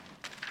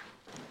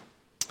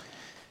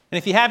And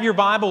if you have your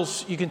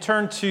Bibles, you can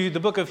turn to the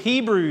book of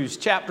Hebrews,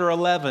 chapter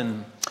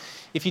 11.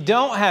 If you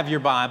don't have your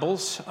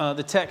Bibles,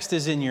 the text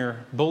is in your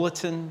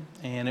bulletin,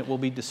 and it will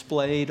be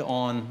displayed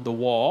on the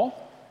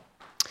wall.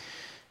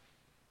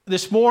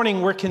 This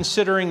morning, we're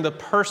considering the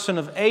person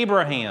of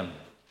Abraham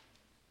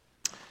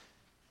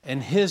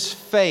and his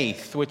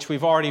faith, which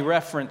we've already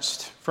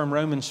referenced from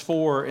Romans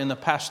 4 in the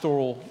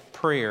pastoral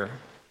prayer.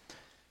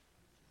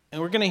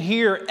 And we're going to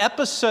hear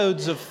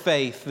episodes of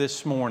faith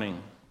this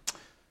morning.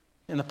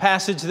 In the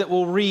passage that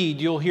we'll read,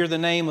 you'll hear the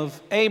name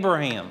of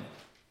Abraham,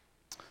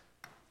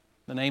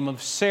 the name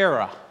of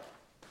Sarah,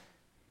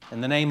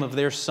 and the name of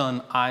their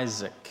son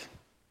Isaac.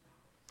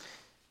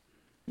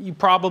 You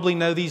probably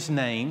know these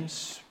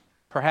names,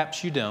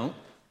 perhaps you don't,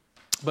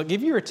 but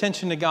give your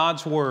attention to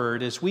God's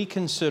Word as we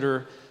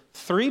consider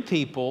three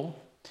people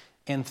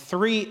and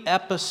three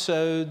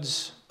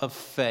episodes of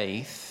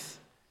faith,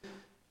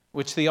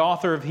 which the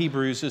author of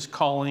Hebrews is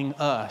calling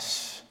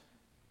us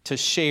to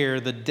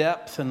share the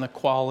depth and the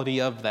quality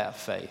of that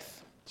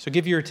faith. So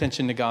give your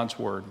attention to God's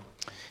Word.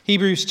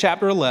 Hebrews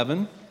chapter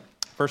 11,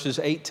 verses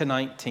 8 to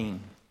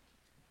 19.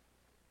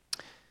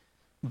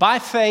 By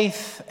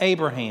faith,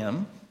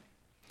 Abraham,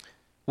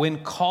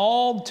 when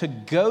called to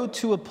go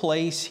to a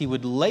place he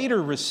would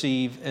later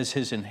receive as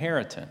his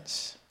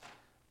inheritance,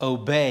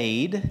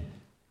 obeyed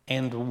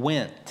and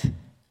went,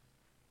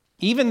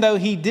 even though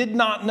he did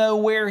not know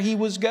where he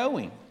was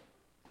going.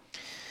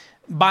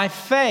 By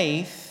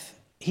faith,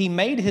 he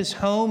made his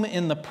home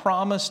in the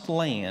promised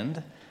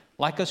land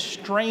like a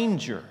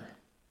stranger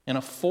in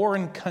a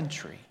foreign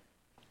country.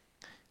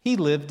 He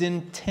lived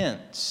in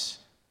tents,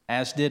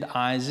 as did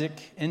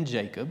Isaac and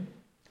Jacob,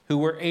 who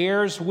were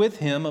heirs with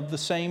him of the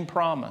same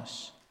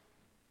promise.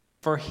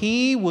 For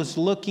he was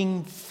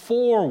looking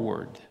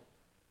forward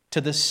to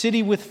the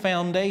city with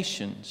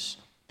foundations,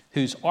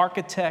 whose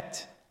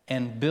architect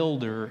and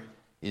builder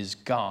is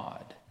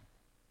God.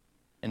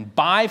 And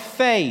by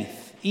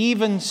faith,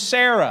 even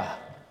Sarah,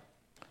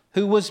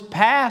 who was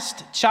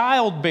past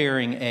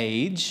childbearing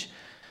age,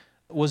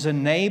 was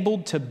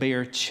enabled to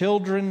bear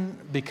children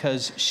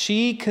because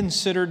she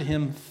considered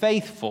him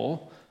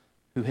faithful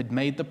who had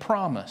made the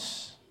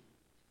promise.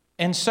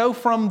 And so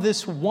from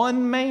this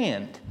one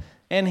man,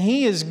 and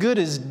he as good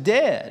as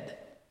dead,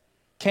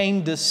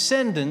 came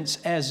descendants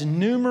as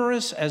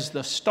numerous as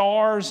the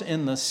stars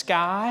in the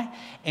sky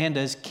and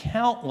as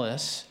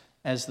countless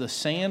as the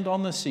sand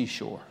on the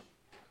seashore.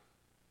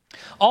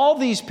 All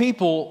these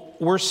people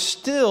were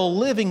still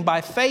living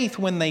by faith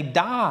when they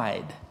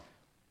died.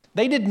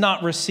 They did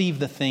not receive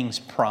the things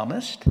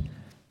promised.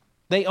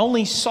 They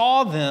only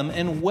saw them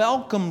and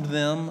welcomed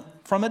them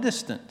from a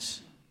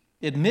distance,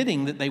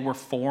 admitting that they were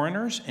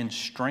foreigners and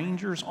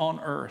strangers on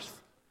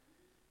earth.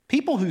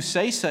 People who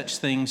say such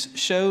things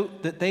show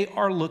that they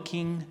are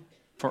looking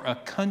for a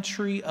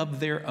country of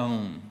their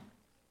own.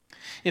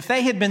 If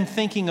they had been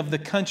thinking of the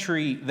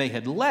country they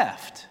had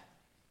left,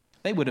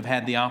 they would have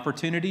had the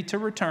opportunity to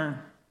return.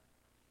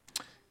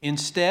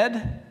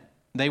 Instead,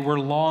 they were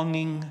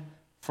longing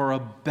for a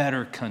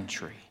better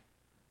country,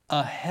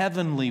 a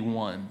heavenly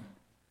one.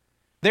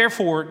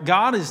 Therefore,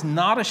 God is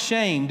not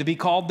ashamed to be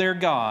called their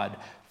God,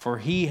 for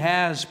he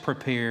has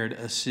prepared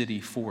a city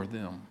for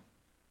them.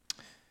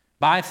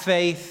 By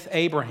faith,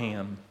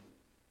 Abraham,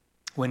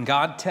 when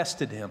God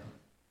tested him,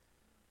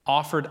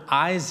 offered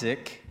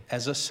Isaac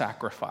as a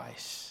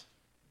sacrifice.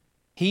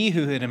 He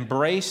who had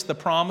embraced the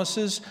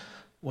promises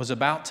was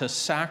about to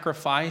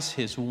sacrifice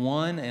his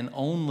one and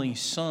only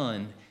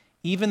son,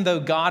 even though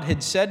God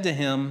had said to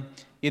him,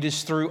 "It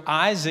is through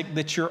Isaac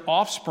that your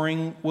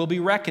offspring will be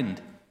reckoned."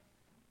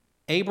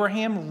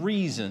 Abraham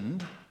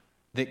reasoned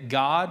that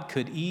God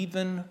could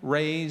even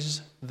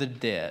raise the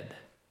dead.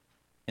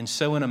 And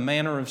so, in a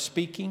manner of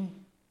speaking,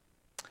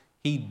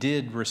 he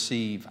did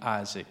receive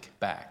Isaac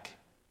back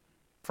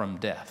from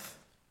death.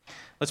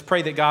 Let's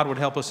pray that God would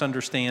help us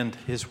understand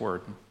his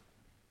word.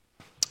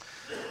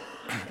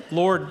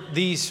 Lord,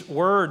 these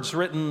words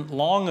written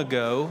long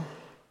ago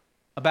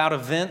about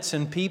events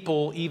and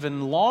people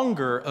even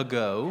longer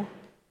ago,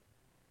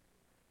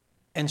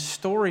 and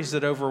stories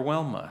that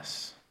overwhelm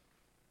us.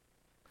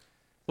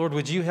 Lord,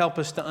 would you help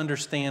us to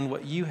understand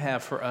what you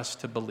have for us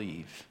to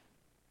believe?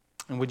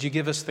 And would you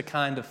give us the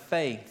kind of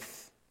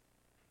faith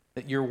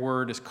that your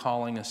word is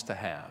calling us to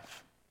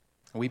have?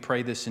 We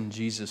pray this in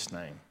Jesus'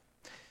 name.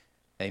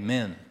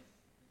 Amen.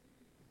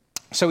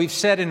 So we've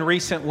said in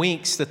recent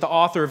weeks that the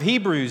author of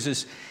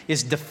Hebrews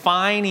is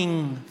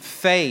defining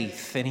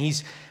faith, and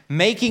he's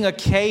making a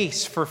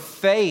case for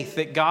faith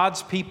that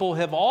God's people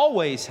have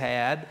always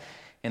had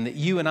and that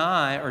you and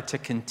I are to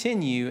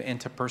continue and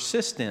to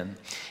persist in.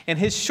 And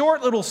his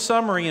short little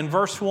summary in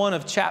verse 1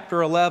 of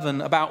chapter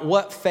 11 about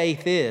what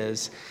faith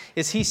is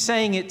he's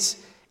saying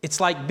it's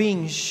like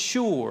being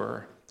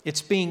sure,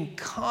 it's being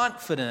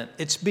confident,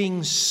 it's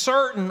being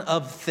certain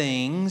of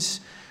things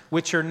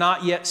which are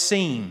not yet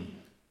seen.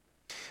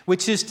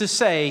 Which is to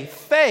say,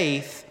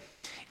 faith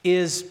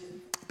is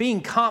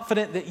being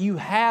confident that you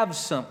have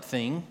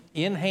something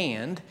in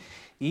hand,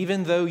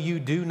 even though you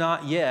do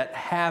not yet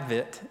have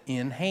it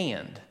in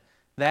hand.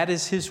 That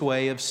is his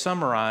way of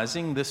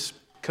summarizing this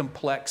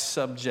complex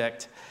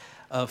subject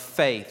of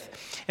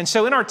faith. And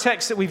so in our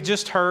text that we've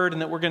just heard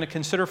and that we're going to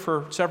consider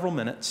for several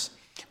minutes,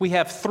 we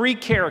have three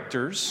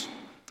characters,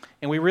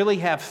 and we really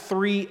have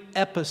three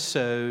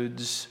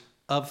episodes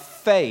of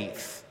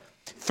faith.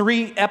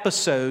 Three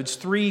episodes,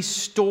 three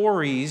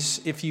stories,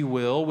 if you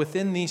will,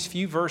 within these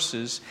few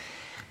verses.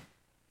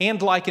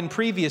 And like in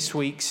previous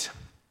weeks,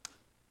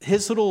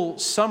 his little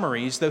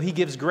summaries, though he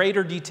gives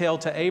greater detail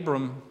to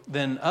Abram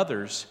than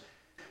others,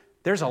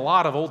 there's a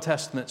lot of Old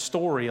Testament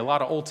story, a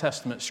lot of Old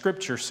Testament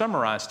scripture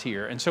summarized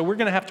here. And so we're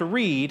going to have to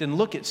read and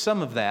look at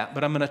some of that,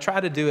 but I'm going to try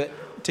to do it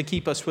to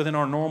keep us within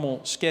our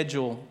normal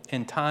schedule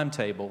and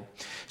timetable.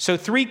 So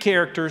three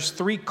characters,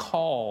 three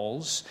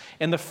calls,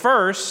 and the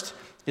first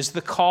is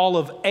the call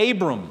of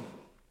Abram.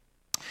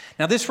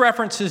 Now this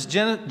references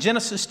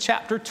Genesis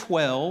chapter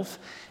 12,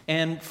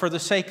 and for the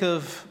sake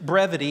of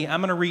brevity,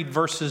 I'm going to read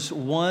verses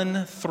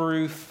 1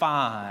 through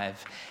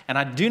 5. And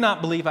I do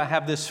not believe I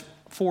have this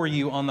for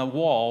you on the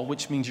wall,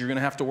 which means you're going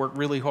to have to work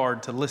really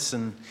hard to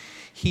listen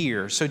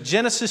here. So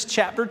Genesis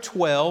chapter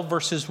 12,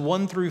 verses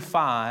 1 through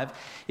 5.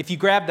 If you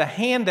grabbed a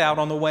handout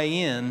on the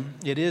way in,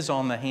 it is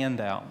on the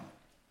handout.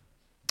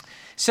 It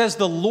says,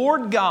 "The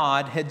Lord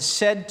God had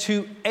said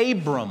to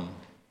Abram,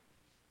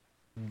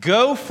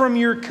 'Go from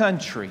your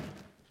country,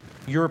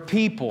 your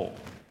people,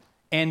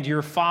 and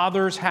your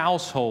father's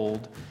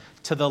household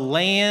to the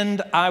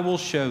land I will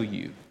show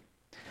you.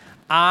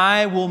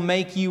 I will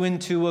make you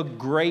into a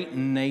great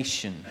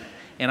nation,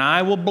 and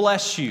I will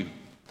bless you.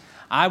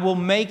 I will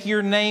make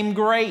your name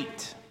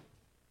great,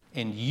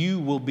 and you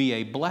will be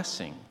a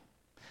blessing.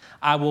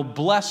 I will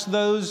bless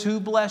those who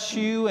bless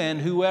you, and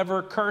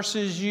whoever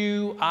curses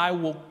you, I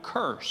will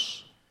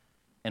curse.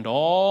 And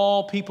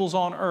all peoples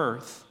on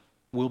earth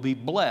will be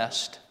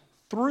blessed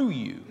through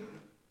you.'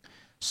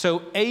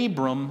 So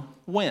Abram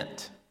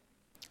went,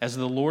 as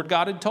the Lord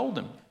God had told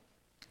him,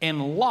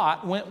 and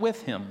Lot went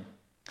with him.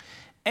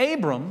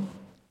 Abram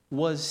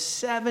was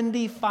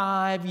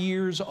 75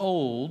 years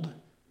old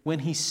when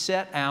he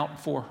set out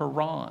for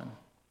Haran.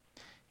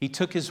 He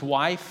took his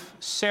wife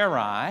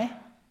Sarai,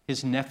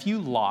 his nephew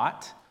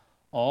Lot,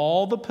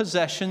 all the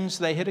possessions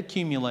they had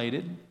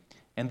accumulated,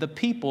 and the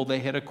people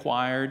they had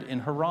acquired in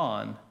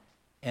Haran,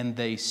 and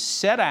they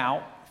set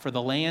out for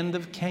the land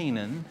of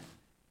Canaan,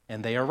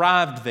 and they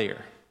arrived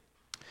there."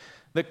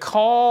 The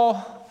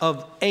call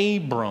of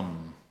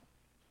Abram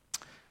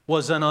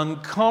was an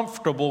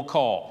uncomfortable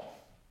call.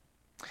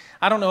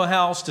 I don't know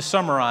how else to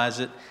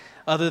summarize it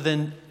other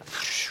than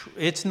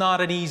it's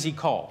not an easy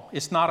call.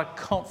 It's not a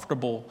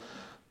comfortable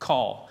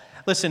call.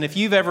 Listen, if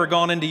you've ever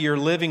gone into your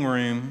living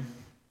room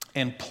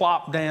and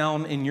plopped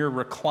down in your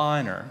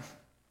recliner,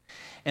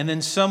 and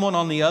then someone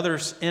on the other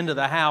end of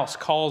the house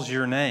calls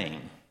your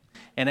name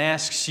and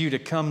asks you to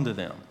come to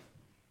them,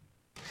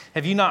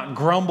 have you not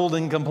grumbled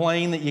and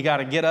complained that you got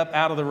to get up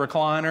out of the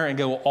recliner and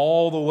go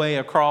all the way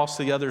across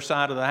the other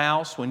side of the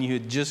house when you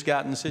had just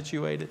gotten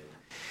situated?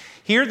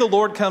 Here the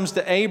Lord comes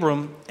to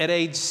Abram at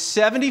age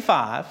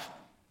 75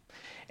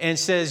 and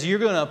says, you're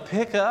going to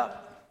pick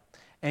up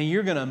and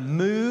you're going to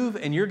move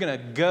and you're going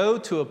to go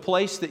to a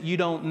place that you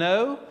don't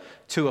know,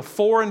 to a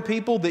foreign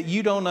people that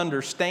you don't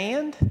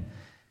understand,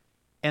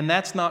 and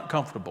that's not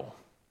comfortable.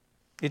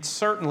 It's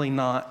certainly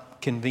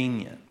not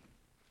convenient.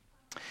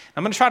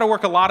 I'm going to try to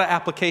work a lot of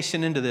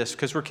application into this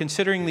because we're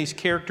considering these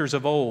characters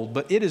of old,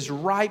 but it is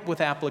ripe with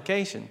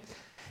application.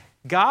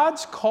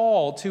 God's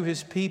call to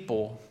his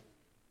people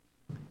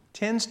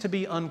tends to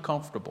be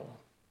uncomfortable.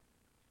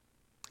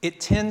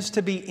 It tends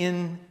to be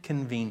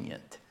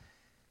inconvenient.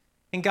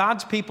 And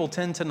God's people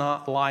tend to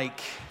not like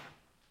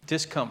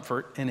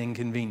discomfort and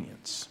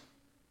inconvenience.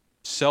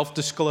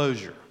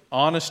 Self-disclosure,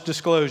 honest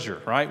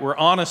disclosure, right? We're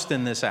honest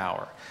in this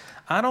hour.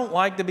 I don't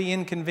like to be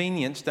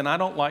inconvenienced and I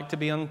don't like to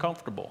be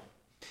uncomfortable.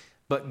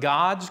 But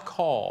God's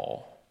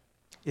call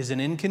is an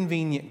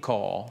inconvenient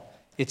call.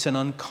 It's an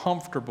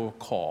uncomfortable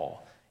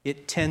call.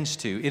 It tends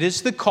to. It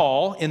is the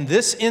call, in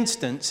this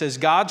instance, as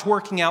God's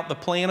working out the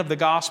plan of the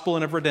gospel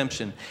and of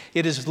redemption.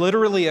 It is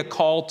literally a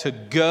call to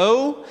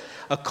go,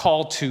 a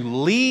call to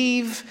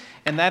leave,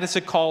 and that is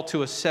a call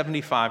to a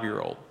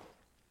 75-year-old.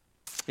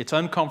 It's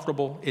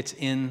uncomfortable. It's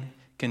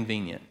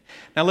inconvenient.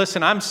 Now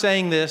listen, I'm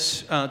saying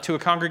this to a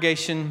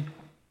congregation,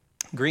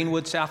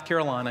 Greenwood, South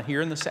Carolina, here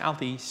in the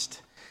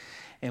Southeast,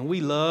 and we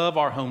love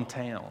our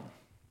hometown.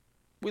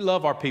 We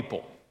love our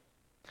people.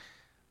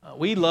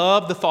 We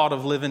love the thought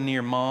of living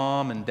near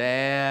mom and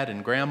dad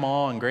and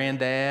grandma and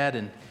granddad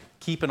and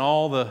keeping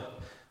all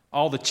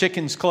the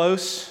chickens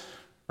close,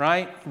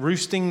 right?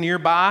 Roosting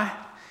nearby.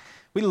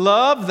 We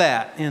love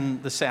that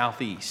in the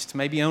Southeast.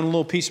 Maybe own a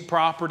little piece of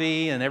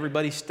property and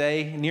everybody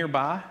stay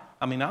nearby.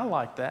 I mean, I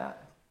like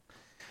that.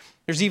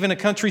 There's even a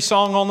country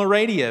song on the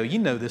radio. You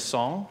know this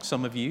song,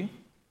 some of you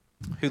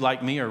who,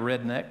 like me, are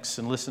rednecks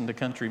and listen to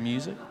country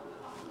music.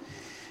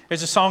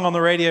 There's a song on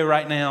the radio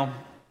right now.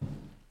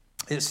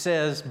 It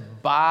says,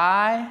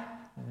 buy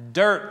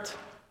dirt.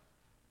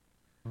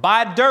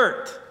 Buy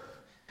dirt.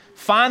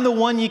 Find the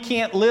one you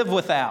can't live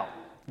without.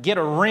 Get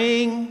a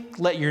ring,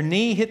 let your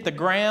knee hit the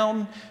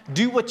ground,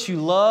 do what you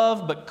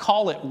love, but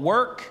call it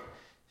work.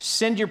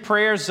 Send your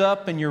prayers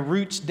up and your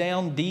roots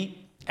down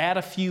deep. Add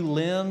a few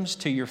limbs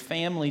to your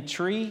family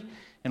tree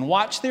and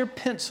watch their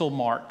pencil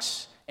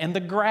marks and the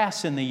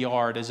grass in the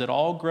yard as it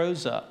all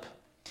grows up.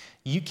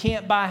 You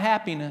can't buy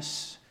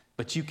happiness,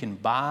 but you can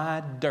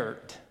buy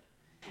dirt.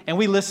 And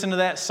we listen to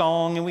that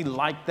song and we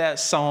like that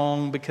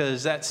song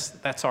because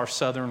that's our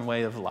Southern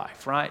way of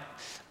life, right?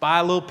 Buy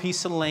a little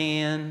piece of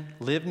land,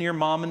 live near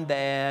mom and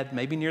dad,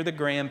 maybe near the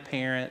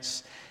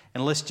grandparents,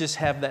 and let's just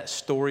have that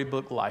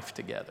storybook life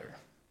together,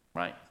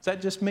 right? Is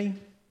that just me?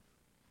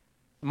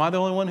 Am I the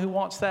only one who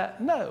wants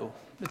that? No.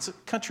 It's a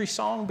country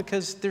song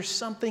because there's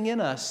something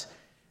in us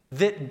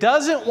that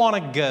doesn't want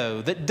to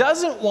go, that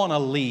doesn't want to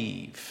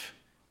leave.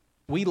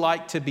 We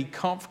like to be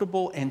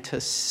comfortable and to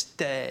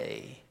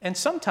stay. And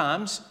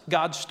sometimes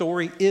God's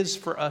story is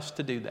for us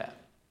to do that.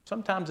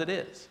 Sometimes it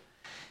is.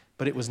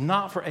 But it was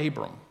not for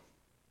Abram.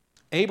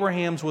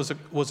 Abraham's was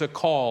a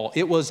call.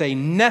 It was a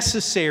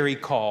necessary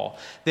call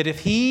that if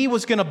he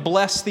was going to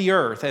bless the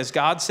earth, as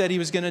God said he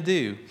was going to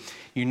do,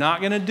 you're not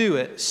going to do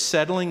it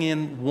settling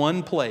in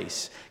one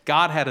place.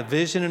 God had a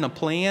vision and a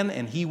plan,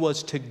 and he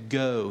was to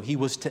go. He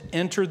was to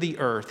enter the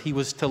earth. He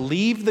was to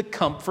leave the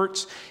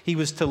comforts. He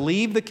was to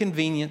leave the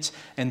convenience,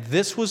 and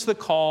this was the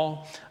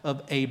call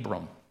of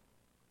Abram.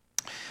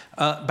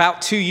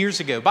 About 2 years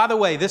ago. By the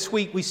way, this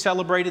week we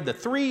celebrated the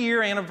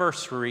 3-year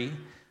anniversary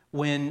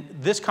when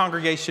this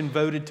congregation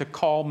voted to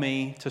call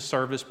me to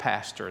serve as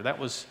pastor. That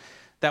was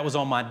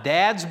on my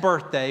dad's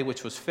birthday,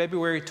 which was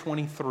February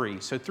 23.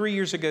 So 3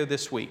 years ago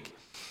this week.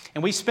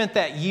 And we spent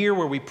that year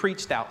where we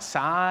preached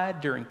outside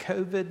during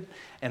COVID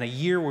and a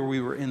year where we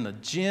were in the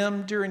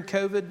gym during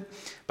COVID.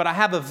 But I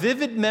have a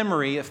vivid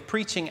memory of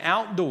preaching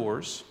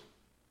outdoors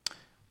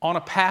on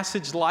a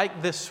passage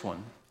like this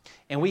one.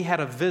 And we had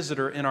a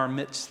visitor in our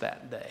midst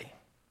that day.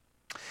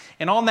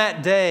 And on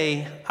that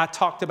day, I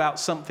talked about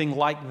something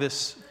like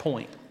this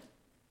point,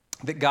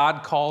 that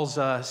God calls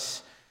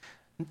us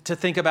to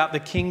think about the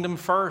kingdom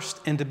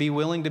first and to be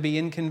willing to be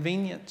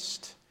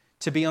inconvenienced,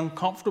 to be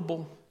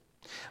uncomfortable.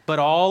 But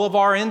all of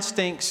our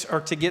instincts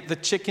are to get the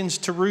chickens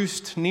to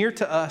roost near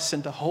to us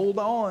and to hold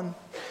on.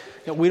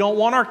 You know, we don't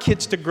want our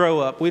kids to grow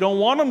up. We don't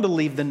want them to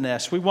leave the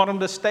nest. We want them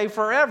to stay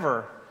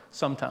forever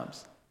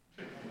sometimes.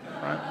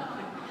 Right?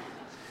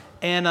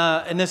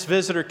 And this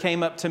visitor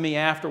came up to me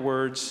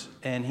afterwards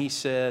and he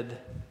said,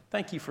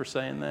 "Thank you for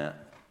saying that.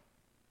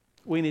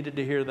 We needed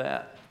to hear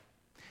that.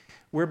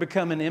 We're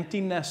becoming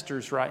empty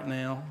nesters right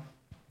now.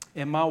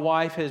 And my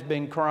wife has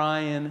been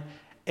crying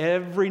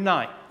every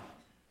night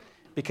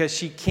because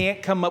she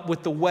can't come up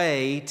with the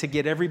way to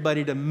get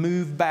everybody to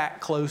move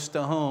back close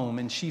to home.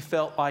 And she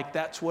felt like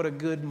that's what a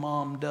good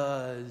mom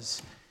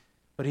does."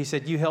 But he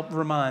said, "You helped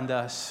remind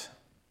us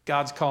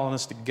God's calling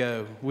us to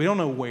go. We don't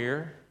know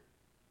where,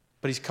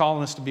 but he's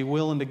calling us to be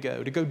willing to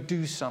go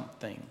do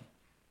something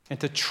and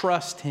to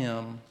trust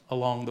him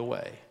along the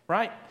way,"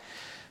 right?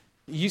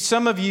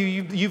 Some of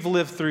you've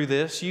lived through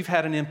this. You've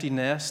had an empty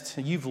nest.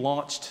 You've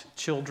launched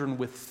children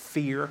with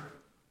fear.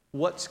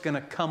 What's going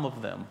to come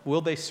of them?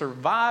 Will they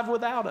survive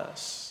without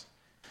us?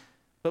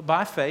 But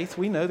by faith,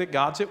 we know that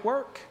God's at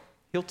work.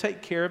 He'll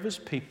take care of his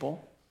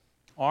people.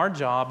 Our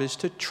job is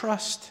to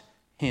trust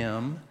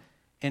him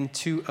and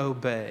to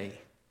obey.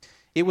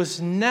 It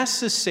was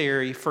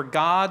necessary for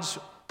God's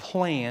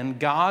plan,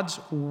 God's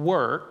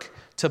work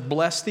to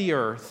bless the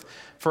earth,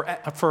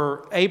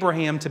 for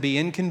Abraham to be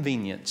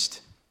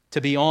inconvenienced,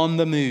 to be on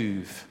the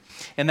move.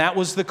 And that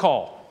was the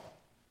call,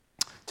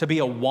 to be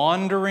a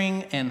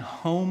wandering and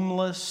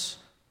homeless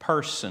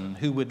person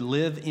who would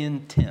live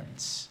in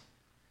tents.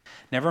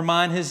 Never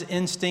mind his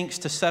instincts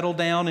to settle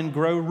down and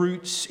grow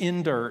roots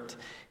in dirt.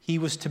 He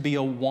was to be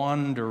a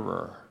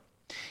wanderer.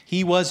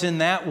 He was in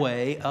that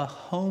way a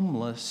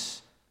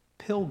homeless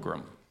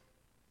pilgrim.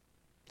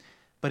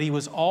 But he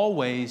was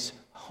always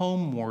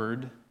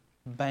homeward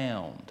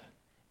bound.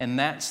 And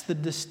that's the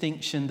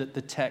distinction that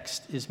the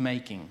text is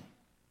making.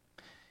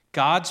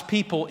 God's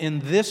people in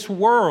this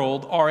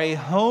world are a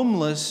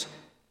homeless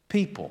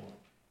people.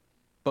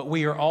 But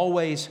we are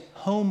always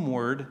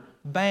homeward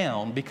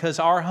bound because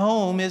our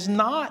home is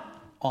not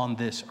on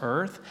this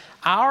earth.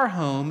 Our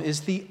home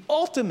is the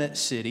ultimate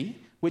city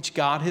which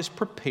God has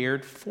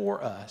prepared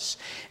for us.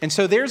 And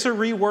so there's a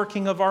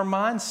reworking of our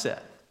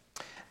mindset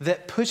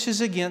that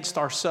pushes against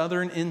our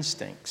southern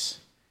instincts.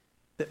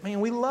 That, man,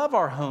 we love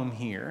our home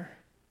here,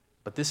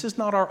 but this is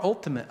not our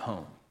ultimate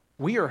home.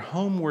 We are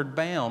homeward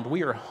bound.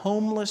 We are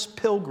homeless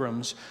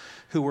pilgrims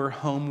who are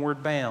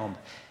homeward bound.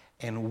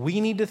 And we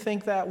need to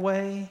think that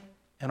way,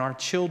 and our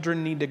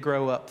children need to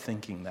grow up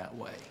thinking that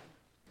way.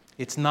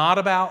 It's not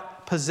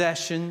about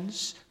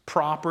possessions,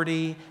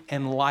 property,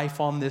 and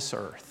life on this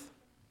earth.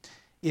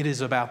 It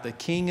is about the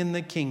King and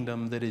the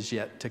kingdom that is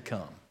yet to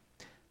come.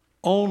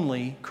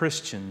 Only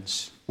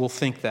Christians will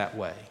think that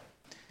way.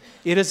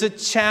 It is a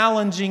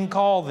challenging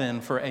call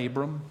then for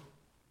Abram.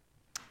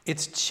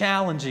 It's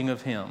challenging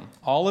of him.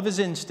 All of his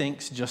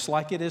instincts, just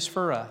like it is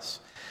for us.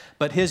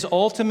 But his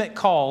ultimate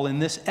call in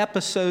this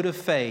episode of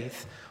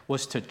faith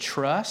was to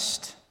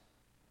trust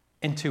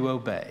and to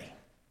obey.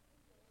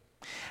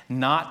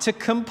 Not to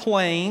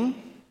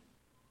complain,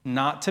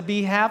 not to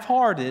be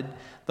half-hearted.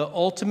 The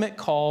ultimate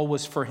call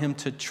was for him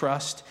to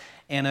trust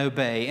and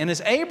obey. And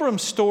as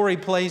Abram's story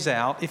plays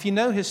out, if you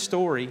know his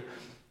story,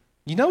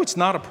 you know it's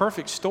not a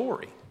perfect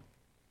story.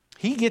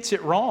 He gets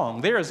it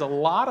wrong. There is a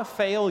lot of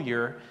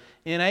failure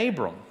in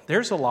Abram.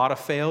 There's a lot of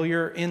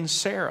failure in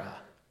Sarah.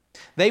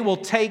 They will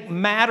take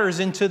matters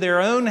into their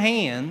own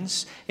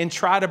hands and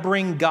try to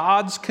bring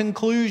God's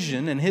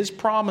conclusion and his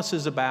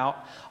promises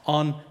about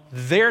on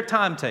their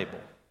timetable.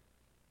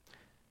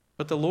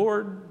 But the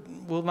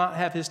Lord will not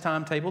have his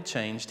timetable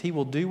changed. He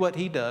will do what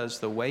he does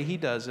the way he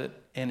does it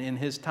and in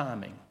his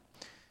timing.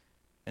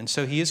 And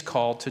so he is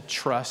called to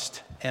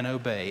trust and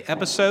obey.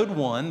 Episode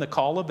 1, the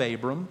call of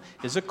Abram,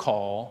 is a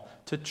call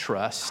to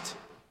trust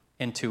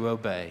and to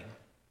obey.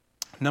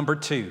 Number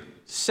 2,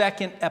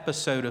 second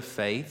episode of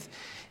faith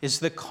is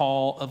the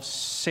call of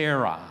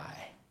Sarai.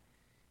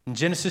 In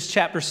Genesis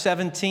chapter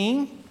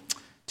 17,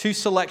 2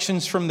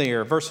 selections from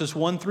there, verses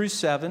 1 through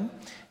 7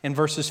 and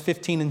verses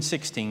 15 and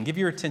 16. Give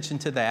your attention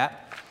to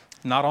that,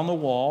 not on the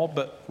wall,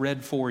 but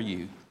read for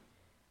you.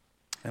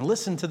 And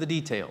listen to the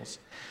details.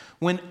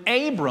 When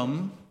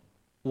Abram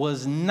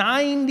was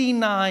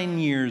 99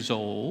 years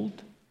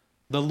old,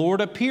 the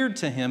Lord appeared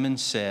to him and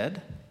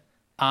said,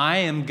 I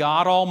am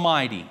God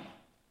Almighty.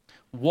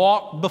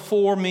 Walk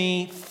before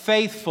me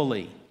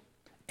faithfully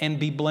and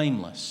be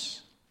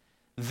blameless.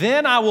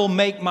 Then I will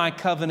make my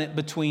covenant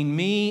between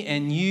me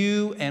and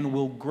you and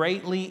will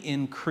greatly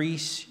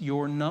increase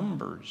your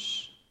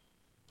numbers.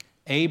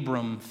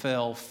 Abram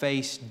fell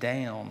face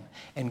down,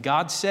 and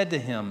God said to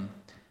him,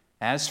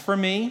 As for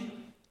me,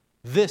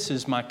 this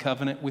is my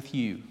covenant with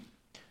you.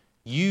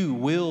 You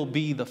will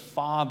be the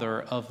father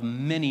of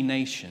many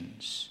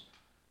nations.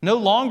 No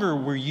longer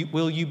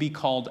will you be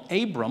called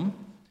Abram.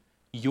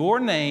 Your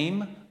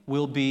name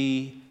will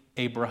be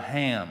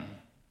Abraham.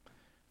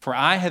 For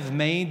I have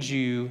made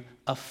you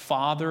a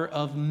father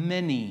of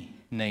many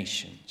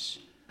nations.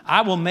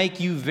 I will make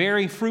you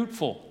very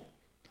fruitful.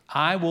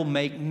 I will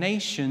make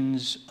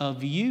nations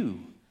of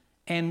you,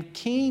 and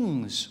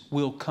kings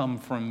will come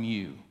from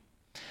you.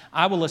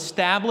 I will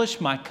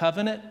establish my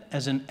covenant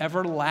as an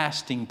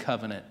everlasting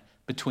covenant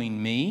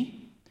between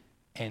me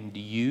and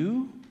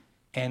you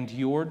and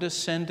your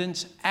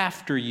descendants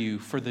after you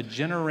for the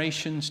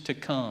generations to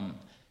come,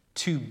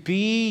 to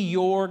be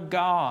your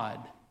God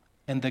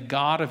and the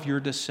God of your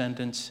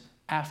descendants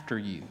after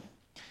you.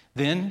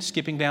 Then,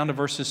 skipping down to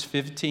verses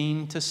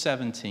 15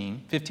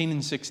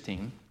 and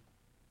 16,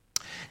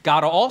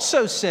 God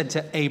also said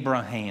to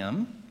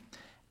Abraham,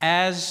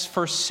 As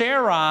for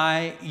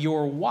Sarai,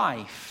 your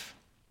wife,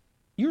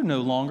 you're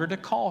no longer to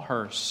call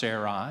her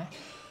Sarai.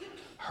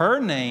 Her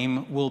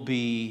name will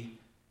be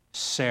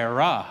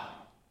Sarah.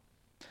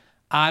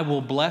 I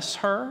will bless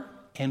her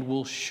and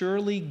will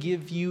surely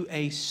give you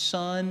a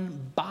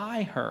son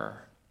by her.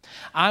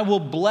 I will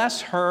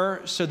bless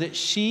her so that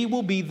she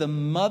will be the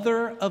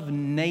mother of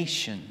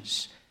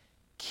nations.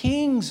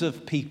 Kings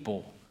of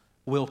people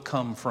will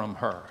come from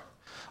her.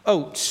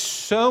 Oh,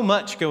 so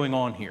much going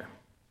on here.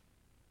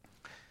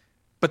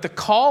 But the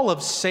call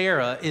of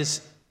Sarah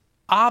is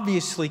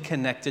obviously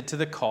connected to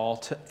the call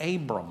to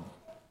Abram.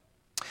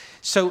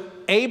 So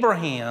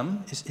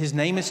Abraham, his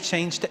name is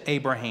changed to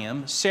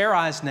Abraham.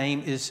 Sarai's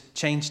name is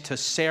changed to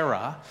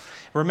Sarah.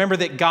 Remember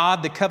that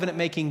God, the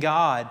covenant-making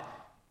God,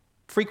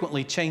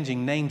 frequently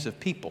changing names of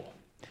people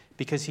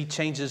because he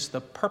changes the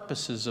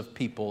purposes of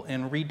people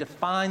and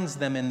redefines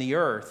them in the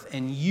earth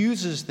and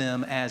uses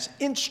them as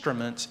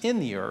instruments in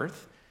the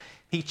earth.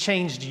 He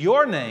changed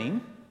your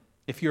name,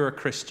 if you're a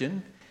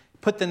Christian,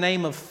 put the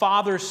name of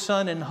Father,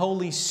 Son, and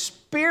Holy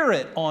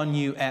Spirit on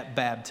you at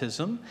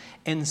baptism,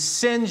 and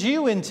sends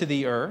you into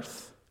the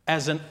earth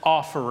as an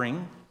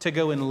offering to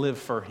go and live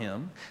for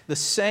him. The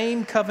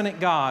same covenant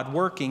God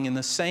working in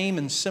the same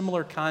and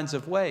similar kinds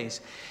of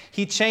ways.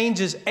 He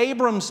changes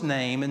Abram's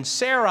name and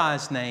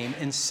Sarai's name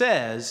and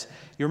says,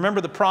 you remember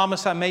the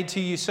promise I made to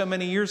you so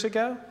many years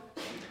ago?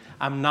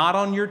 I'm not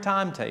on your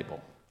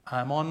timetable.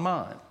 I'm on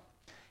mine.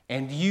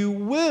 And you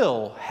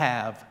will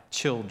have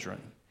children,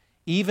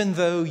 even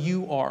though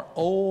you are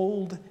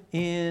old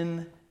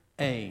in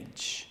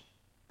age.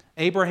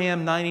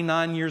 Abraham,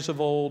 99 years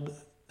of old,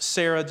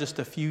 Sarah just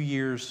a few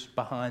years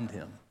behind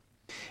him.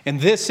 And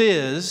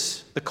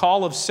the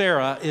call of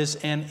Sarah is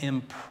an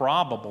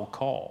improbable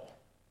call.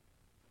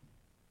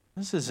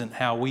 This isn't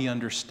how we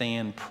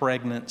understand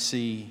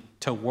pregnancy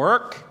to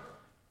work.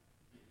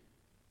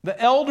 The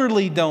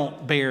elderly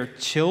don't bear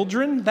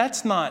children.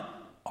 That's not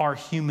our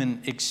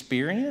human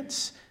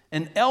experience.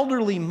 An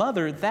elderly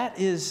mother, that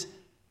is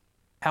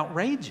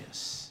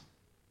outrageous.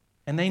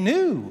 And they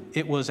knew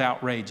it was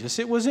outrageous.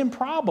 It was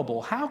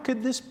improbable. How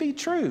could this be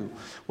true?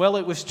 Well,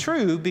 it was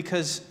true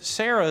because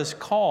Sarah's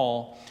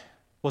call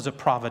was a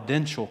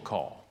providential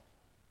call.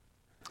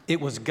 It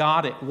was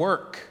God at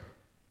work.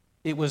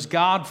 It was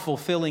God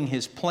fulfilling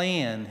his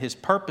plan, his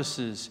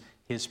purposes,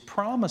 his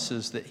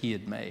promises that he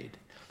had made.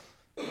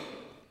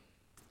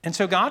 And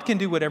so God can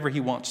do whatever he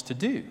wants to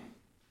do.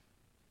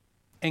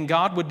 And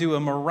God would do a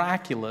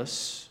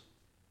miraculous,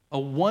 a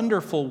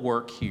wonderful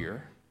work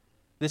here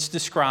that's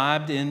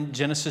described in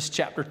Genesis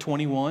chapter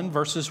 21,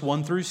 verses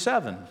 1 through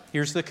 7.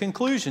 Here's the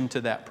conclusion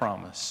to that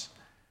promise.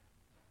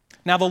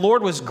 Now the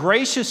Lord was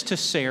gracious to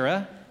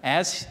Sarah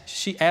as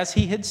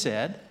he had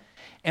said,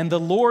 and the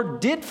Lord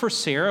did for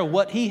Sarah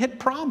what he had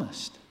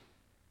promised.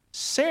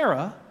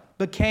 Sarah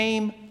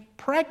became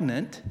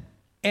pregnant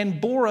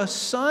and bore a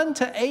son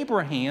to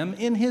Abraham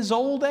in his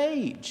old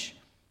age,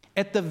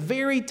 at the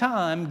very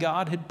time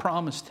God had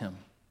promised him.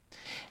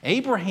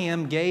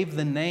 Abraham gave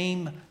the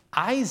name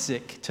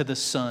Isaac to the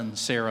son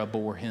Sarah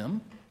bore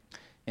him.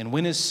 And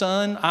when his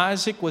son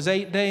Isaac was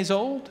 8 days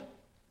old,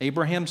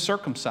 Abraham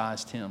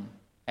circumcised him,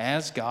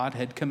 as God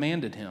had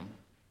commanded him.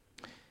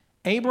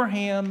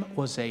 Abraham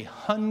was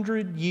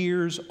 100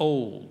 years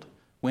old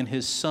when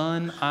his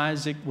son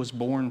Isaac was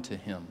born to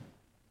him.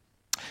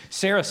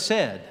 Sarah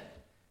said,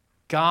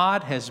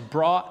 God has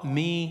brought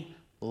me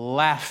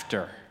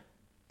laughter,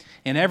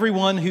 and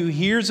everyone who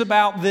hears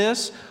about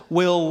this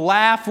will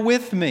laugh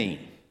with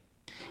me.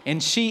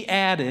 And she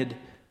added,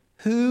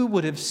 who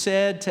would have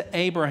said to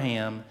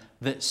Abraham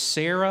that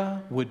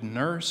Sarah would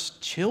nurse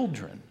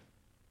children?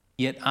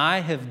 Yet I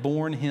have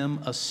borne him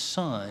a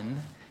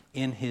son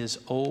in his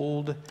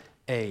old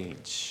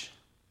age.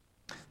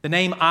 The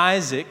name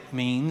Isaac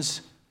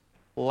means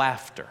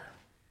laughter.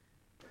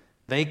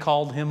 They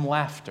called him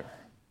laughter.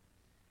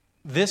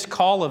 This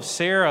call of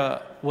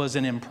Sarah was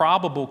an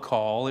improbable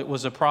call. It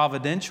was a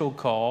providential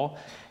call.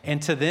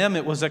 And to them,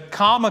 it was a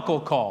comical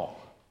call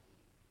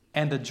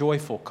and a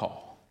joyful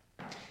call.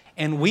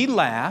 And we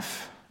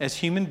laugh as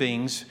human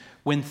beings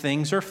when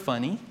things are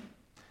funny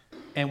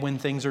and when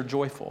things are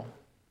joyful.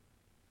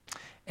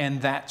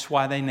 And that's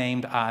why they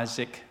named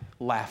Isaac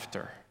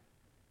Laughter.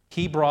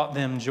 He brought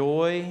them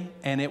joy,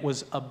 and it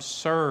was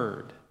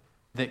absurd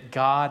that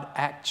God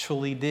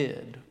actually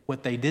did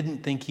what they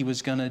didn't think he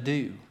was going to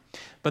do.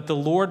 But the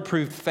Lord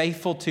proved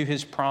faithful to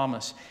his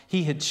promise.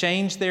 He had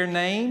changed their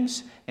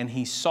names, and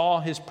he saw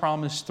his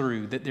promise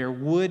through, that there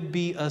would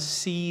be a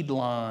seed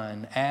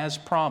line as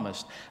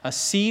promised, a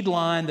seed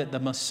line that the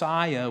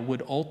Messiah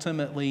would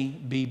ultimately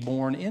be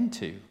born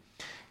into.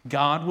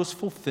 God was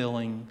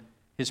fulfilling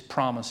his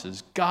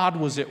promises. God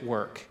was at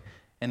work,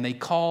 and they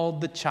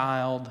called the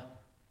child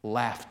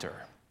Laughter.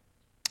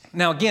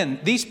 Now again,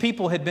 these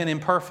people had been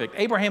imperfect.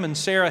 Abraham and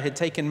Sarah had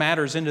taken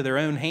matters into their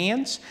own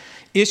hands.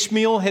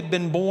 Ishmael had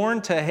been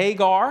born to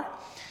Hagar.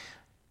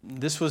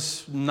 This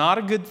was not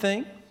a good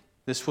thing.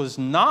 This was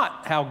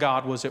not how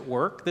God was at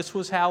work. This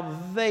was how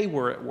they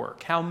were at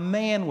work, how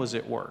man was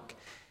at work.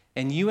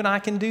 And you and I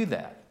can do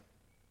that.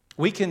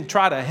 We can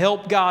try to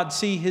help God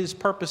see his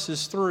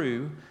purposes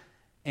through,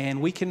 and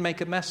we can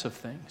make a mess of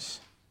things.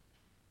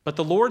 But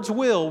the Lord's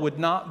will would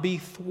not be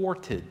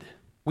thwarted.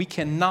 We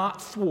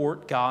cannot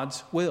thwart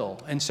God's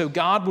will. And so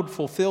God would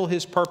fulfill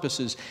his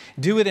purposes,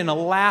 do it in a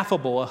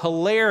laughable, a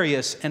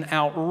hilarious, and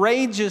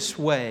outrageous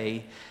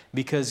way,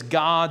 because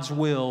God's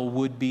will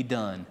would be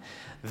done.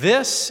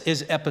 This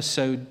is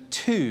episode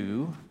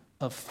 2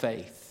 of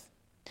faith.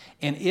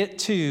 And it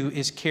too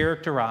is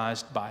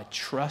characterized by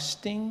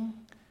trusting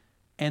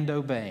and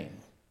obeying.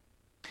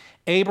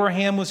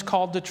 Abraham was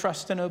called to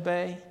trust and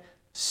obey.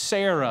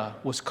 Sarah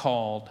was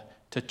called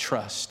to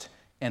trust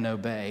and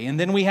obey. And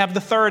then we have the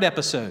third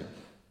episode.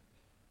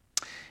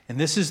 And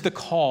this is the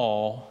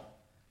call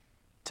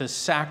to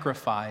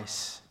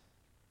sacrifice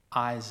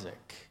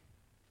Isaac.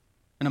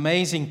 An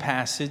amazing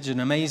passage, an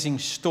amazing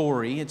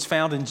story. It's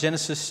found in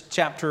Genesis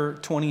chapter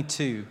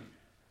 22.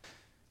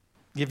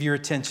 Give your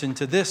attention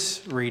to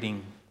this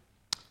reading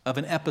of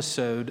an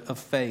episode of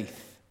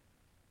faith.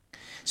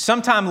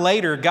 Sometime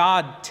later,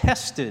 God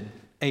tested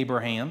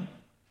Abraham.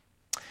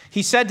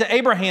 He said to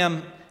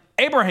Abraham,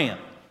 "Abraham."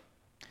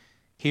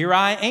 "Here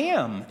I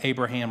am,"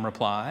 Abraham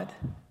replied.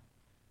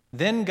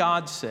 Then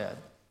God said,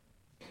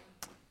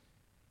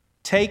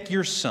 "Take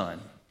your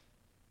son,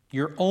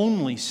 your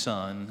only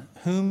son,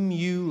 whom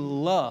you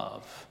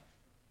love,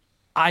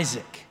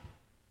 Isaac,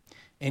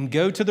 and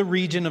go to the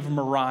region of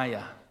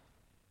Moriah.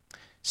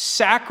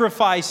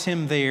 Sacrifice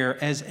him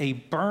there as a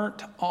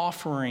burnt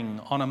offering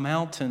on a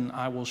mountain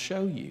I will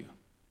show you."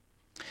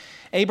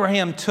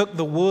 Abraham took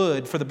the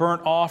wood for the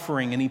burnt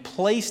offering, and he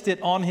placed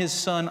it on his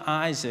son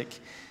Isaac,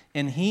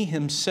 and he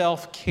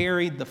himself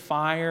carried the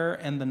fire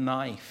and the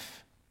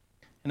knife.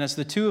 And as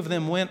the two of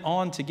them went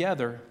on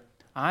together,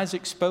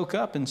 Isaac spoke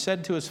up and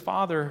said to his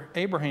father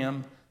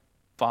Abraham,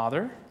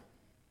 "Father?"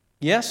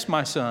 "Yes,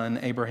 my son,"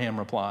 Abraham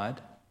replied.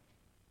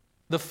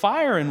 "The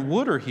fire and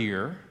wood are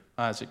here,"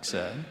 Isaac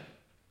said.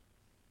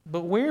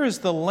 "But where is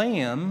the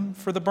lamb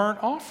for the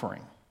burnt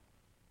offering?"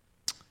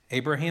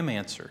 Abraham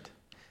answered,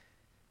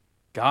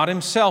 "God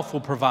himself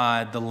will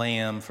provide the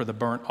lamb for the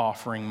burnt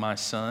offering, my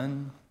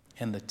son."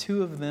 And the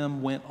two of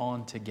them went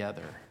on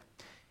together.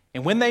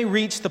 And when they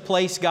reached the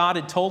place God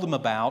had told them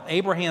about,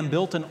 Abraham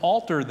built an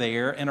altar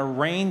there and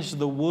arranged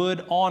the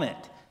wood on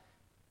it.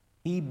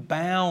 He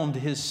bound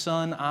his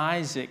son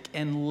Isaac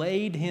and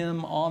laid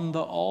him on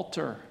the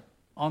altar,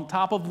 on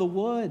top of the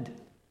wood.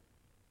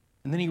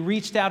 And then he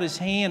reached out his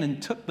hand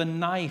and took the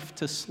knife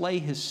to slay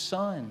his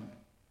son.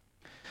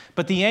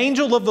 But the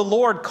angel of the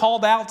Lord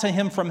called out to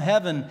him from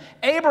heaven,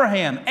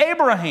 "Abraham,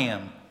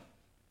 Abraham!"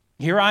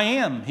 "Here I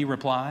am," he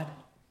replied.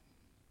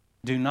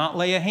 "Do not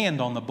lay a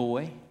hand on the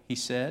boy," he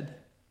said.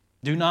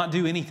 "Do not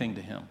do anything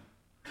to him.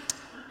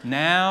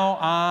 Now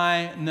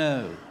I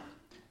know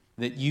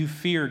that you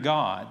fear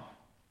God,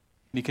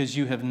 because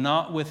you have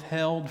not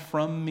withheld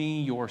from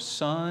me your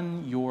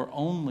son, your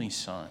only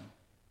son."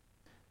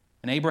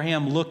 And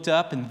Abraham looked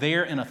up, and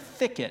there in a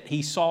thicket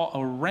he saw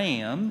a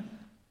ram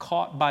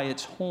caught by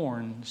its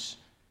horns.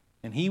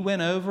 And he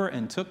went over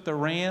and took the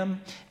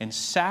ram and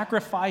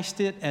sacrificed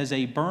it as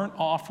a burnt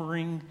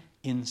offering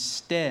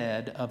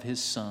instead of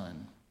his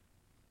son.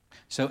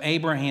 So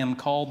Abraham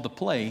called the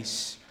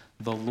place,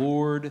 "The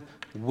Lord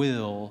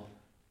Will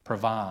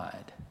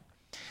Provide."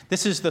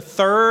 This is the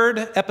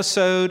third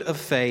episode of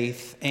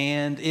faith,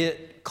 and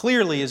it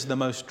clearly is the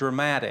most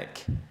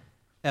dramatic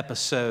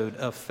episode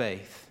of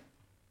faith.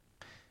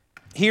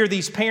 Here,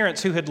 these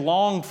parents who had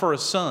longed for a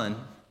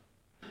son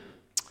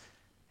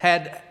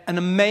had an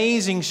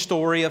amazing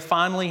story of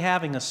finally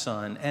having a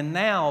son. And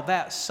now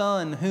that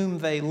son whom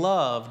they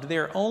loved,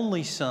 their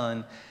only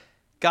son,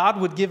 God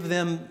would give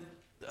them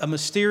a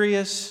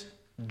mysterious,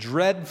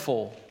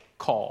 dreadful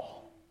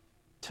call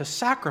to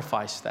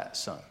sacrifice that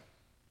son.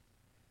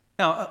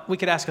 Now, we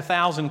could ask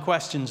 1,000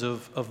 questions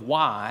of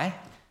why.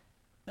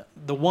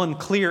 The one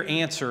clear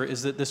answer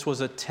is that this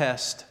was a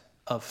test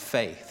of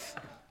faith.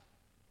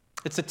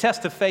 It's a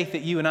test of faith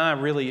that you and I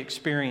really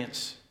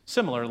experience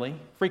similarly,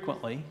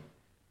 frequently.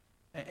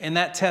 And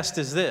that test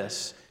is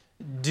this: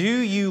 do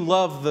you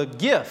love the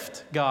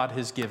gift God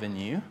has given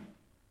you,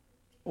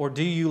 or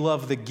do you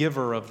love the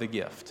giver of the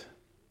gift?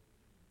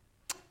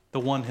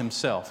 The one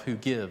himself who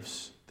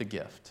gives the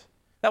gift.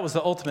 That was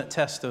the ultimate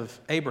test of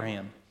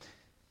Abraham.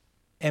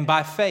 And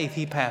by faith,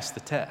 he passed the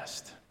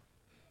test.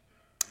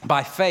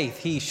 By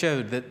faith, he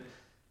showed that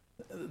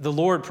the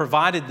Lord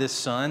provided this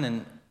son,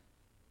 and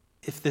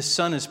if this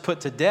son is put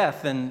to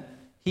death, then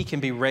he can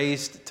be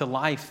raised to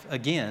life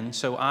again.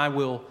 So I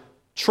will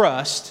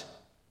trust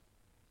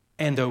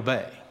and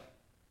obey.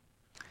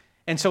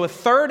 And so a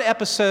third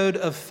episode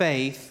of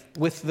faith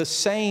with the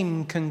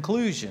same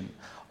conclusion.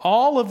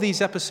 All of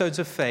these episodes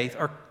of faith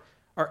are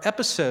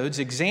episodes,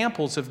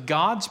 examples of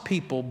God's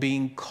people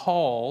being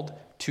called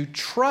to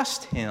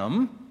trust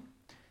Him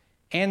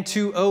and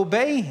to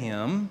obey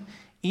Him,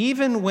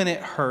 even when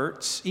it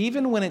hurts,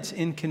 even when it's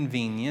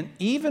inconvenient,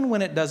 even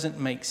when it doesn't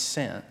make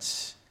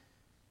sense.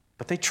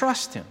 But they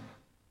trust Him,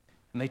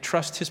 and they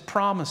trust His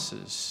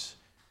promises.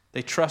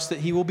 They trust that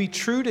He will be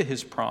true to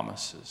His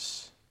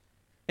promises.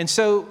 And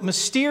so,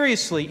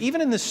 mysteriously,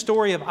 even in the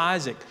story of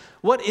Isaac,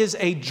 what is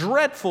a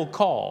dreadful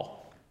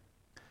call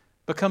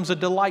becomes a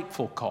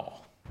delightful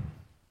call.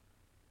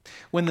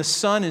 When the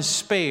son is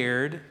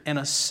spared and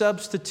a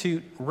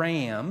substitute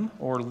ram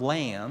or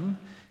lamb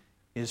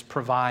is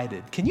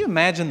provided. Can you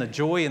imagine the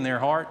joy in their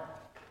heart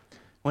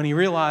when he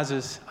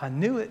realizes, I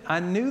knew it. I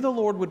knew the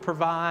Lord would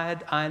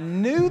provide. I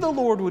knew the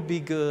Lord would be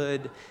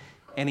good,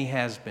 and He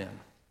has been.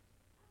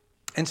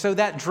 And so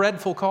that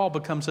dreadful call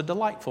becomes a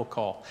delightful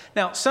call.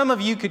 Now, some of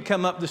you could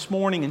come up this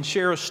morning and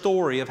share a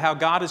story of how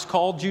God has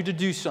called you to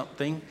do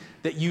something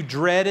that you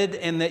dreaded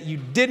and that you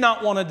did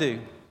not want to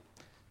do.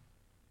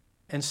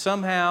 And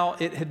somehow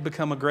it had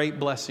become a great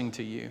blessing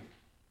to you.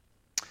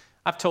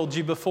 I've told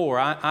you before,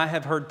 I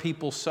have heard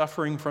people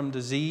suffering from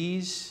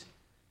disease,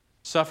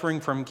 suffering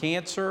from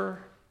cancer,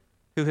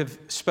 who have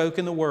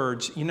spoken the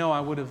words, I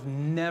would have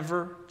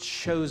never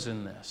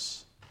chosen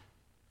this.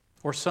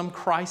 Or some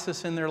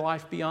crisis in their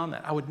life beyond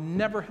that. I would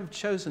never have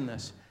chosen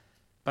this,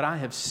 but I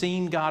have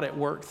seen God at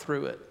work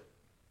through it.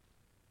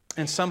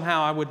 And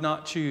somehow I would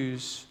not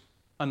choose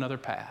another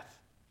path.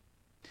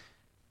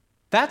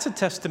 That's a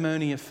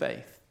testimony of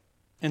faith.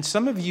 And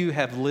some of you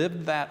have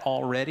lived that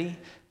already.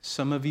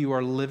 Some of you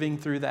are living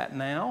through that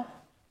now.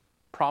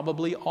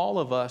 Probably all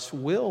of us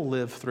will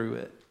live through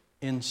it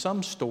in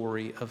some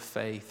story of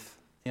faith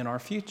in our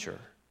future.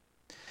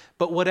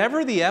 But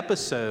whatever the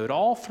episode,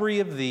 all three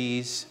of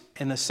these,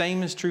 and the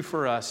same is true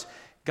for us,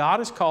 God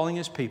is calling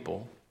His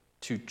people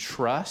to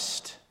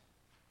trust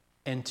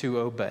and to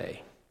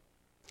obey.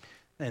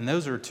 And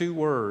those are two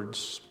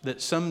words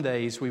that some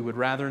days we would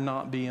rather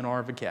not be in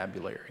our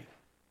vocabulary.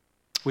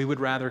 We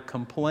would rather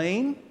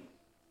complain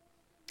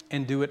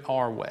and do it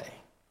our way.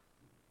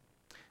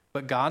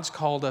 But God's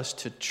called us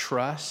to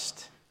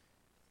trust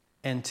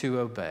and to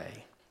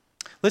obey.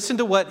 Listen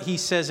to what He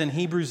says in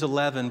Hebrews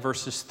 11,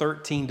 verses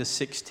 13 to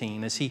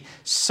 16, as He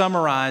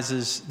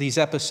summarizes these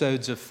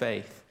episodes of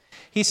faith.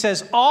 He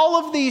says, all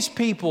of these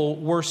people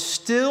were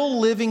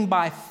still living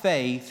by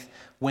faith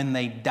when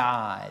they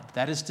died.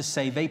 That is to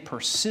say, they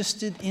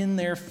persisted in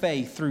their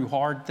faith through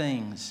hard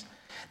things.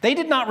 They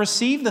did not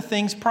receive the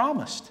things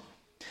promised.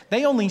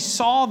 They only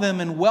saw them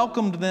and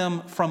welcomed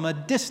them from a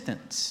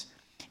distance,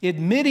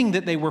 admitting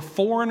that they were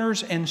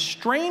foreigners and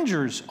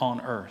strangers on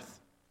earth.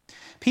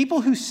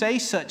 People who say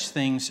such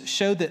things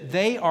show that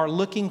they are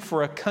looking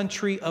for a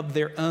country of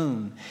their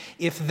own.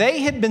 If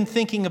they had been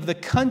thinking of the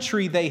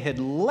country they had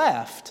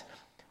left,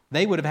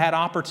 they would have had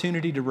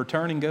opportunity to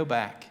return and go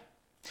back.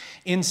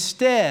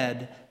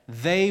 Instead,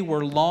 they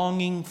were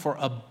longing for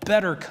a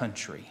better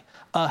country,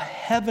 a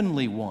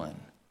heavenly one.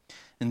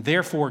 And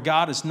therefore,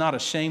 God is not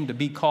ashamed to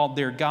be called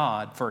their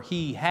God, for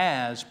He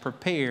has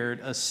prepared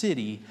a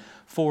city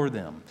for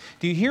them.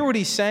 Do you hear what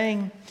he's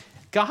saying?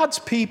 God's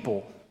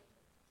people,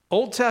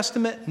 Old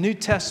Testament, New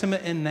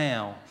Testament, and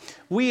now,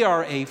 we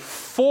are a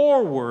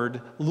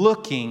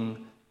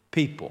forward-looking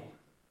people.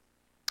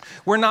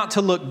 We're not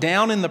to look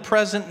down in the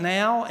present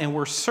now, and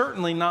we're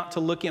certainly not to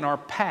look in our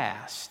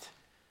past.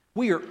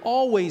 We are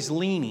always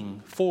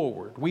leaning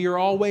forward. We are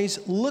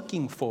always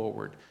looking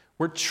forward.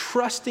 We're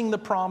trusting the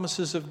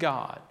promises of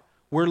God.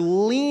 We're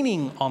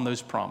leaning on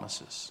those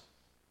promises.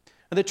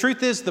 And the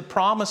truth is, the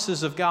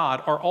promises of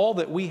God are all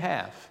that we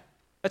have.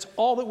 That's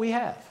all that we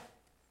have.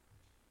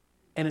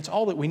 And it's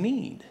all that we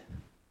need.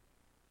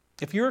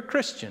 If you're a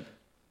Christian,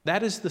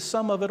 that is the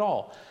sum of it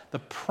all. The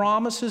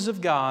promises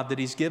of God that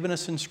He's given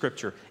us in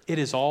Scripture, it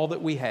is all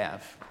that we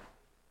have.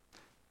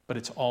 But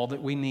it's all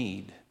that we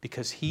need,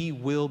 because He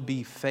will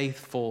be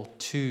faithful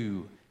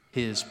to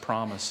His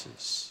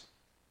promises.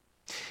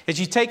 As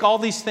you take all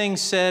these things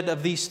said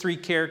of these three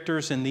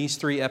characters in these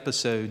three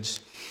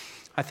episodes,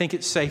 I think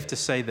it's safe to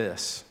say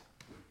this.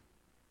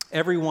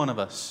 Every one of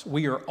us,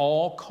 we are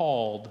all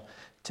called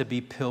to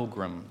be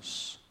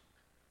pilgrims,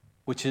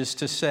 which is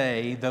to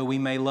say, though we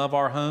may love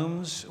our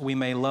homes, we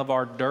may love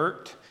our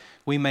dirt,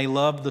 we may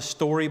love the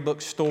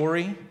storybook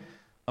story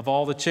of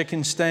all the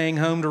chickens staying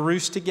home to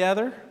roost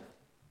together,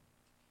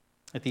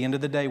 at the end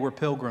of the day, we're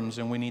pilgrims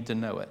and we need to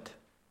know it.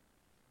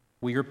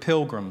 We are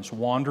pilgrims,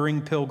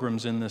 wandering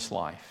pilgrims in this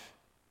life.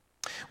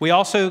 We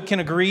also can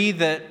agree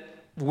that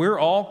we're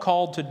all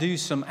called to do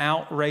some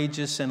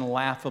outrageous and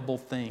laughable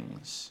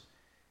things.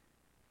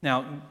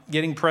 Now,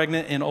 getting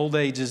pregnant in old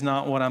age is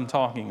not what I'm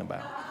talking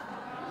about.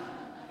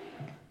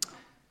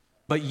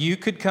 But you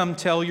could come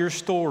tell your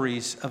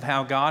stories of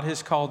how God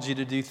has called you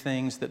to do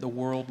things that the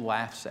world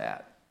laughs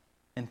at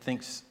and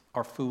thinks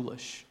are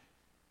foolish.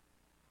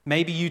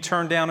 Maybe you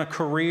turned down a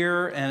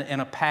career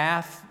and a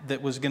path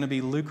that was going to be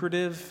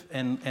lucrative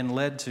and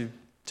led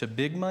to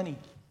big money.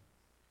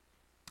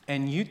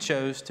 And you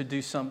chose to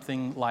do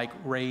something like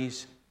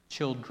raise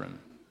children,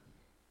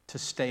 to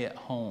stay at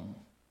home.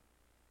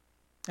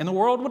 And the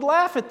world would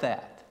laugh at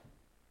that,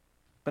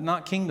 but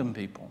not kingdom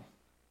people.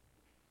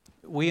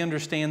 We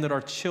understand that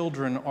our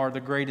children are the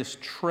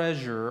greatest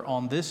treasure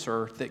on this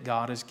earth that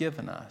God has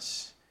given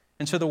us.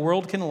 And so the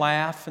world can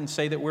laugh and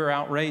say that we're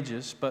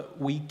outrageous, but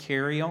we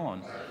carry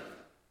on.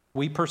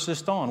 We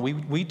persist on.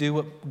 We do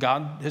what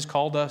God has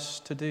called us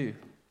to do.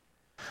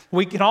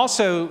 We can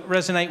also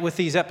resonate with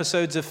these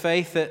episodes of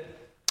faith that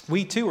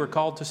we too are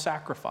called to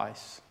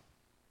sacrifice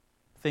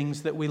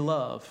things that we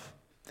love,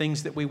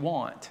 things that we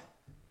want,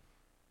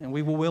 and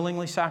we will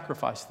willingly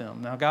sacrifice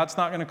them. Now, God's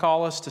not going to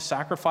call us to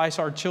sacrifice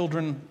our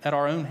children at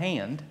our own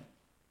hand,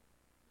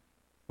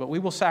 but we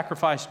will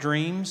sacrifice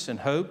dreams and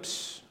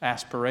hopes,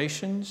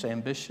 aspirations,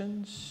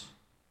 ambitions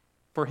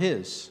for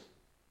His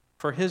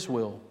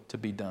will to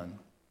be done.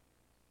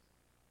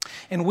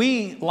 And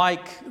we,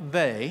 like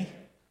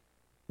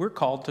we're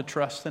called to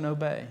trust and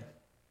obey.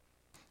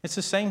 It's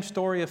the same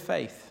story of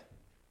faith.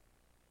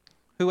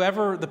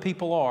 Whoever the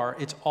people are,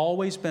 it's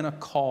always been a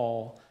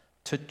call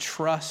to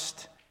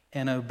trust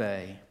and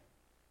obey.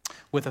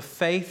 With a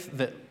faith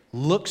that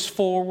looks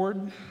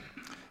forward,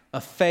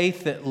 a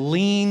faith that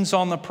leans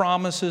on the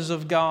promises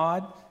of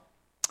God,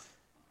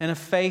 and a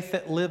faith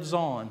that lives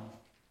on.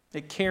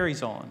 It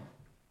carries on.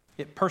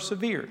 It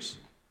perseveres.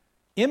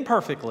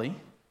 Imperfectly,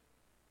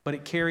 but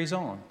it carries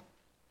on.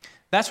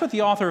 That's what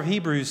the author of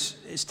Hebrews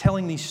is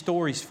telling these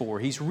stories for.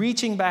 He's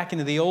reaching back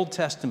into the Old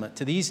Testament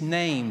to these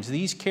names,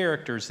 these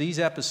characters, these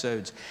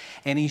episodes,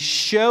 and he's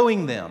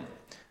showing them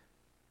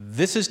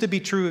this is to be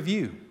true of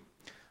you.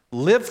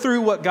 Live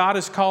through what God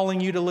is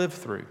calling you to live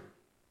through.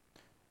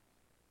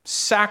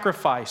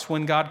 Sacrifice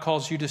when God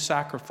calls you to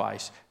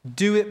sacrifice.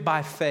 Do it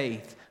by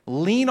faith.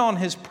 Lean on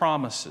His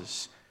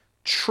promises.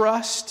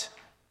 Trust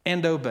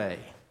and obey.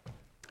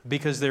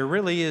 Because there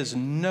really is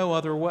no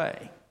other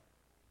way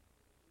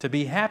to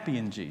be happy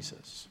in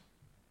Jesus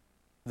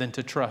than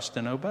to trust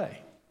and obey.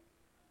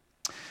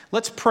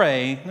 Let's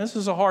pray. This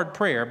is a hard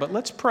prayer, but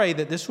let's pray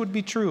that this would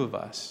be true of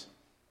us.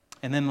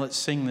 And then let's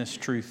sing this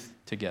truth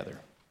together.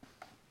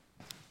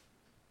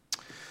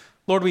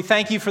 Lord, we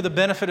thank You for the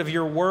benefit of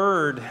Your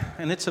word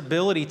and its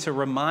ability to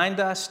remind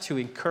us, to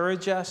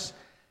encourage us,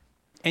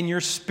 and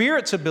Your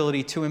Spirit's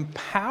ability to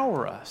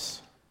empower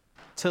us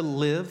to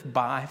live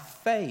by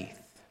faith.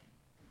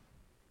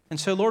 And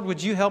so, Lord,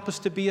 would You help us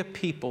to be a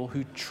people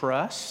who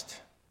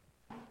trust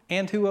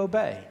and who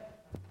obey,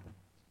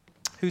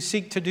 who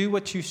seek to do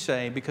what You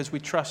say because we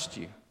trust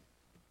You.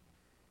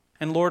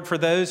 And Lord, for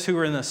those who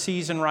are in a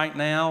season right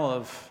now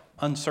of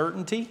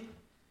uncertainty,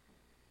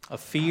 of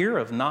fear,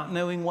 of not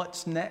knowing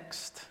what's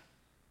next,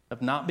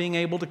 of not being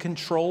able to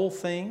control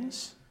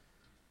things,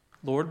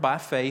 Lord, by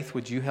faith,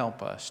 would you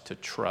help us to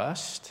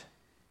trust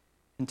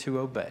and to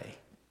obey?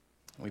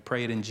 We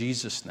pray it in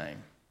Jesus'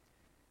 name.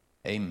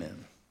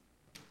 Amen.